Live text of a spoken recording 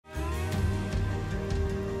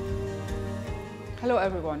Hello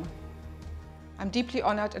everyone. I'm deeply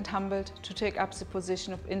honored and humbled to take up the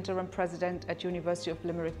position of Interim President at University of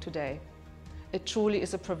Limerick today. It truly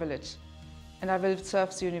is a privilege, and I will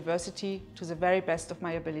serve the university to the very best of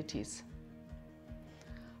my abilities.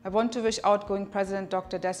 I want to wish outgoing President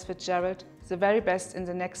Dr. Des Fitzgerald the very best in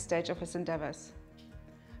the next stage of his endeavors.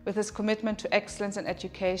 With his commitment to excellence in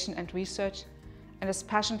education and research and his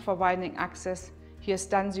passion for widening access, he has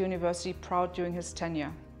done the university proud during his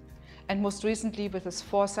tenure, and most recently with his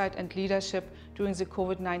foresight and leadership during the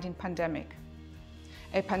COVID-19 pandemic.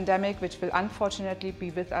 A pandemic which will unfortunately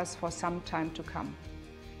be with us for some time to come.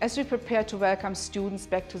 As we prepare to welcome students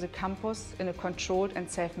back to the campus in a controlled and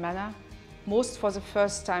safe manner, most for the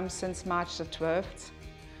first time since March the 12th,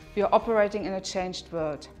 we are operating in a changed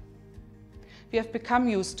world. We have become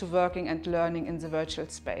used to working and learning in the virtual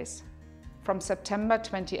space. From September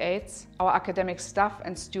 28th, our academic staff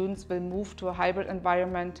and students will move to a hybrid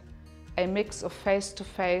environment, a mix of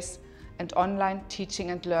face-to-face and online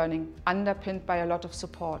teaching and learning, underpinned by a lot of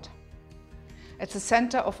support. At the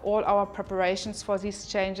center of all our preparations for these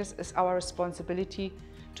changes is our responsibility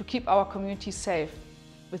to keep our community safe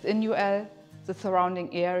within UL, the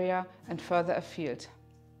surrounding area and further afield.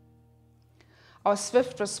 Our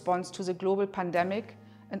swift response to the global pandemic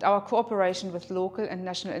and our cooperation with local and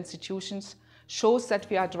national institutions shows that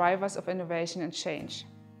we are drivers of innovation and change.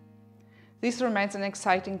 This remains an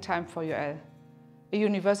exciting time for UL, a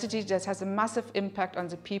university that has a massive impact on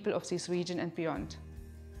the people of this region and beyond.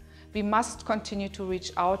 We must continue to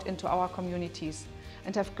reach out into our communities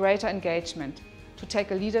and have greater engagement to take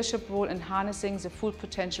a leadership role in harnessing the full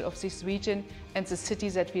potential of this region and the city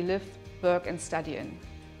that we live, work and study in.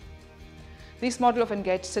 This model of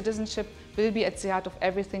engaged citizenship will be at the heart of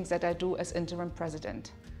everything that I do as interim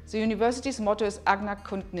president. The university's motto is Agna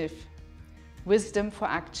Kunt Nif, wisdom for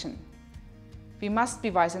action. We must be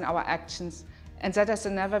wise in our actions, and that has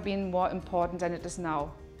never been more important than it is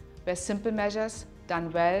now, where simple measures,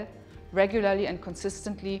 done well, regularly and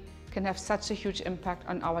consistently, can have such a huge impact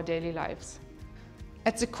on our daily lives.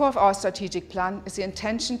 At the core of our strategic plan is the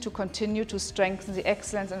intention to continue to strengthen the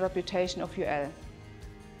excellence and reputation of UL.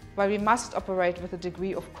 While we must operate with a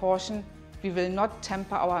degree of caution, we will not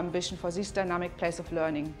temper our ambition for this dynamic place of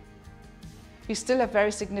learning. We still have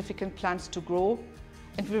very significant plans to grow,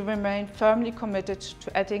 and we remain firmly committed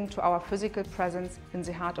to adding to our physical presence in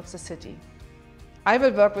the heart of the city. I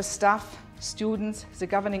will work with staff, students, the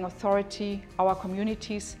governing authority, our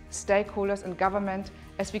communities, stakeholders and government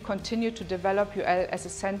as we continue to develop UL as a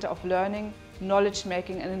center of learning, knowledge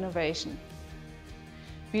making and innovation.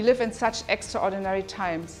 We live in such extraordinary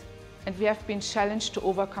times, and we have been challenged to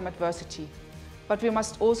overcome adversity. But we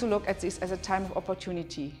must also look at this as a time of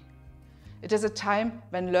opportunity. It is a time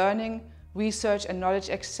when learning, research and knowledge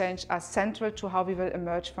exchange are central to how we will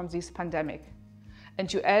emerge from this pandemic. And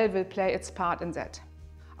UL will play its part in that.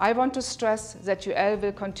 I want to stress that UL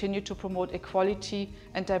will continue to promote equality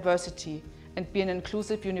and diversity and be an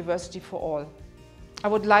inclusive university for all. I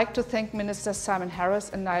would like to thank Ministers Simon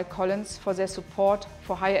Harris and Niall Collins for their support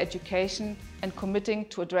for higher education and committing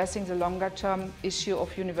to addressing the longer-term issue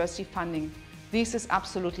of university funding. This is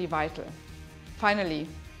absolutely vital. Finally,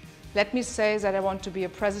 let me say that I want to be a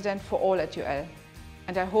president for all at UL,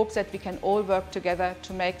 and I hope that we can all work together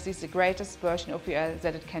to make this the greatest version of UL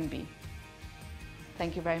that it can be.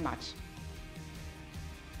 Thank you very much.